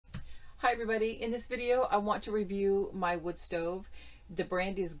Hi everybody, in this video I want to review my wood stove. The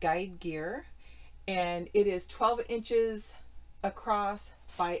brand is Guide Gear and it is 12 inches across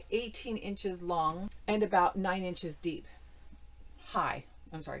by 18 inches long and about 9 inches deep. High.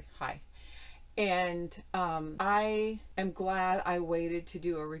 And I am glad I waited to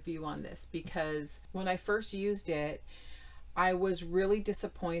do a review on this because when I first used it I was really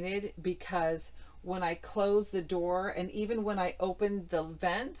disappointed because when I closed the door and even when I opened the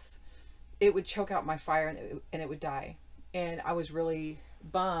vents, it would choke out my fire and it would die. And I was really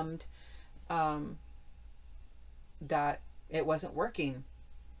bummed that it wasn't working.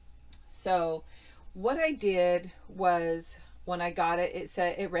 So what I did was when I got it, it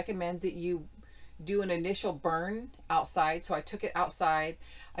said it recommends that you do an initial burn outside. So I took it outside.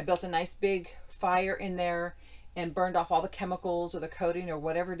 I built a nice big fire in there and burned off all the chemicals or the coating or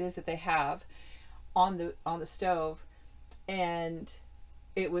whatever it is that they have on the stove. And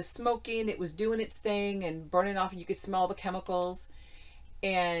it was smoking, it was doing its thing and burning off, and you could smell the chemicals.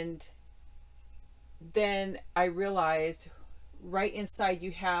 And then I realized right inside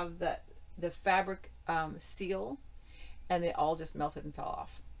you have the fabric seal, and they all just melted and fell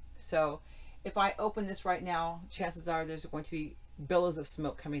off. So if I open this right now, chances are there's going to be billows of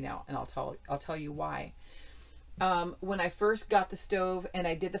smoke coming out, and I'll tell you why. When I first got the stove and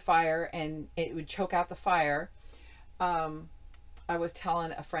I did the fire and it would choke out the fire, I was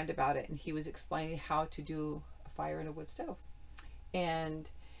telling a friend about it and he was explaining how to do a fire in a wood stove. And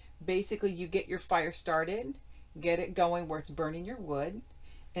basically you get your fire started, get it going where it's burning your wood,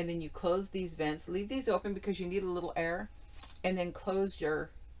 and then you close these vents, leave these open because you need a little air, and then close your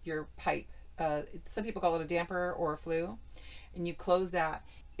pipe. Some people call it a damper or a flue, and you close that.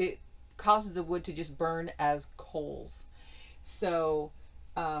 It causes the wood to just burn as coals. So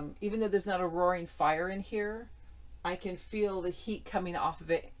even though there's not a roaring fire in here, I can feel the heat coming off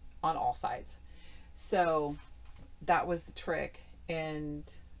of it on all sides. So that was the trick,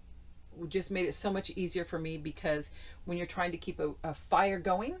 and just made it so much easier for me because when you're trying to keep a fire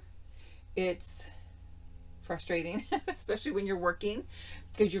going, it's frustrating, especially when you're working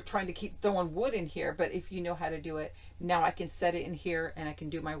because you're trying to keep throwing wood in here. But if you know how to do it, now I can set it in here and I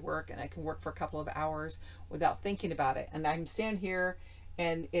can do my work, and I can work for a couple of hours without thinking about it. And I'm standing here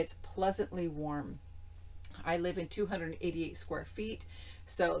and it's pleasantly warm. I live in 288 square feet,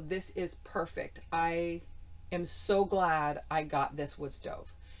 so this is perfect. I am so glad I got this wood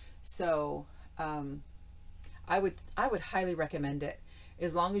stove. So I would highly recommend it.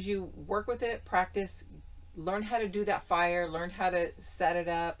 As long as you work with it, practice, learn how to do that fire, learn how to set it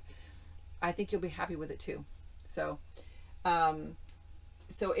up, I think you'll be happy with it too. So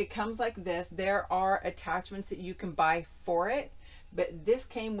so it comes like this. There are attachments that you can buy for it, but this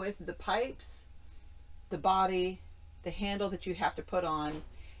came with the pipes, the body, the handle that you have to put on,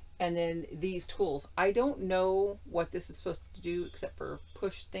 and then these tools. I don't know what this is supposed to do except for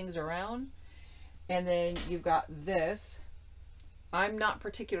push things around. And then you've got this. I'm not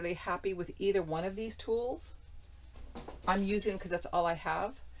particularly happy with either one of these tools. I'm using them because that's all I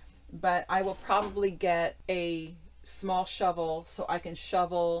have, but I will probably get a small shovel so I can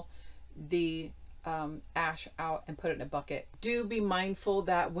shovel the ash out and put it in a bucket. Do be mindful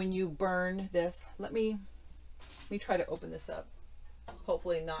that when you burn this, let me try to open this up,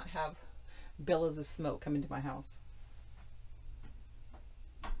 hopefully not have billows of smoke come into my house.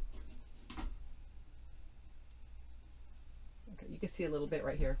 Okay, you can see a little bit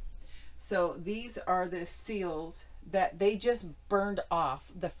right here. So these are the seals that they just burned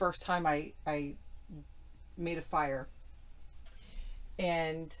off the first time I made a fire.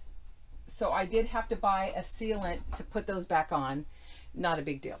 And so I did have to buy a sealant to put those back on. Not a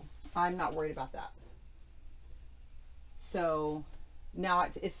big deal. I'm not worried about that. So now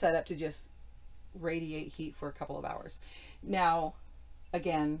it's set up to just radiate heat for a couple of hours. Now,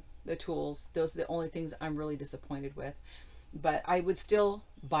 again, the tools, those are the only things I'm really disappointed with, but I would still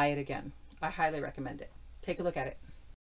buy it again. I highly recommend it. Take a look at it.